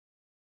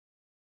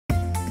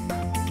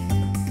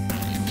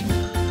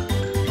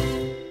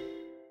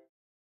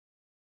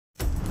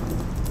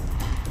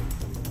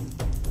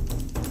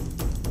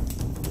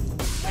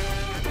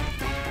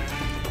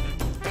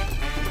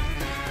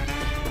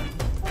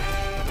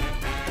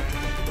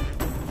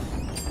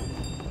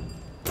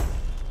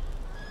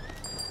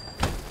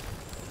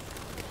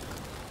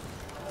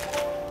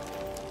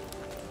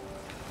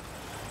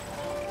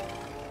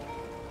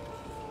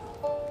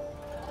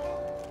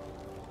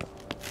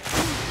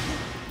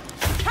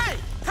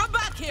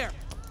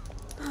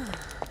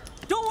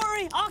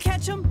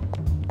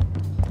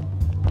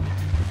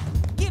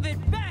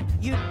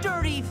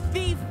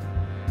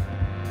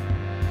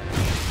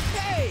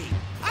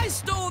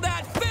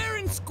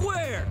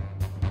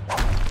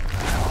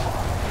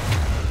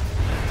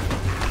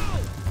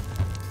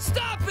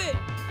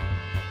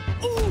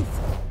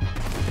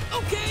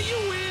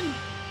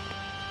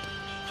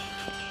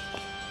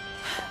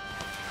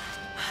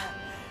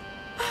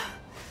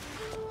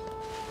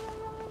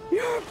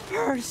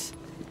Purse,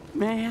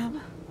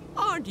 ma'am.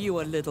 Aren't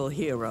you a little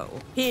hero?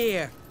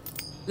 Here,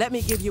 let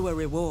me give you a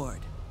reward.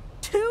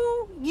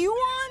 2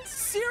 yuan?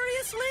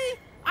 Seriously?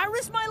 I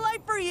risked my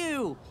life for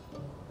you.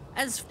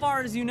 As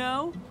far as you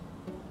know.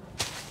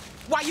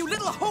 Why, you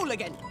little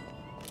hooligan!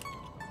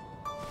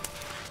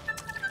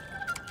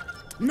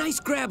 Nice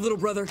grab, little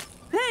brother.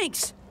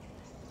 Thanks.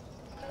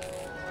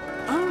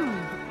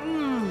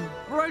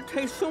 Bread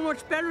tastes so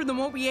much better than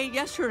what we ate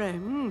yesterday.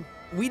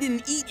 We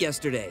didn't eat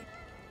yesterday.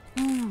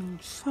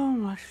 So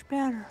much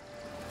better.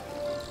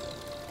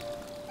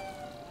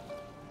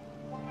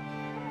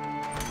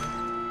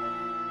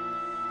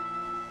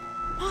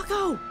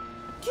 Mako!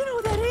 Do you know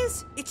who that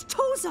is? It's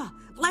Toza,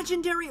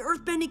 legendary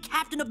earthbending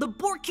captain of the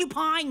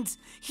Porcupines.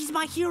 He's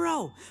my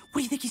hero. What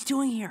do you think he's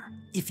doing here?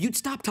 If you'd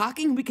stop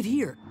talking, we could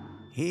hear.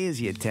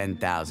 Here's your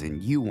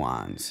 10,000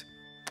 yuans.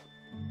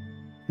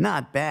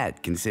 Not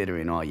bad,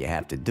 considering all you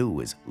have to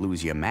do is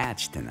lose your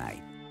match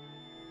tonight.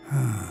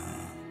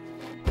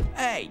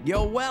 Hey,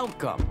 you're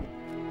welcome.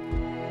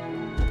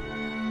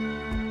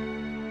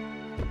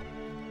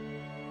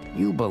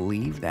 You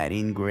believe that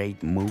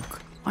ingrate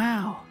mook?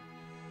 Wow.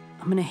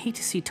 I'm gonna hate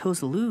to see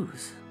Toza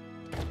lose,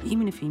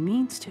 even if he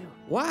means to.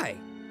 Why?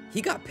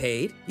 He got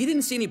paid. You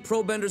didn't see any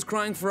pro benders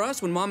crying for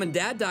us when Mom and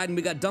Dad died and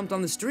we got dumped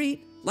on the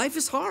street. Life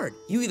is hard.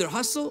 You either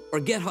hustle or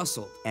get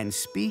hustled. And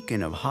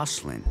speaking of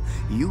hustling,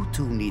 you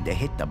two need to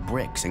hit the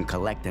bricks and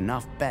collect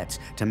enough bets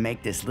to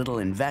make this little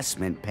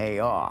investment pay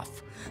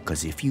off.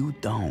 'Cause if you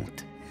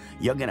don't,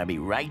 you're gonna be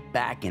right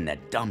back in the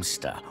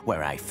dumpster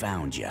where I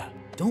found you.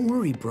 Don't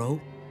worry,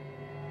 bro.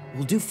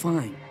 We'll do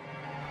fine.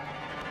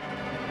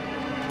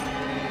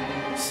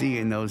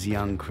 Seeing those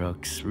young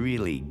crooks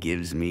really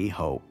gives me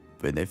hope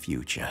for the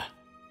future.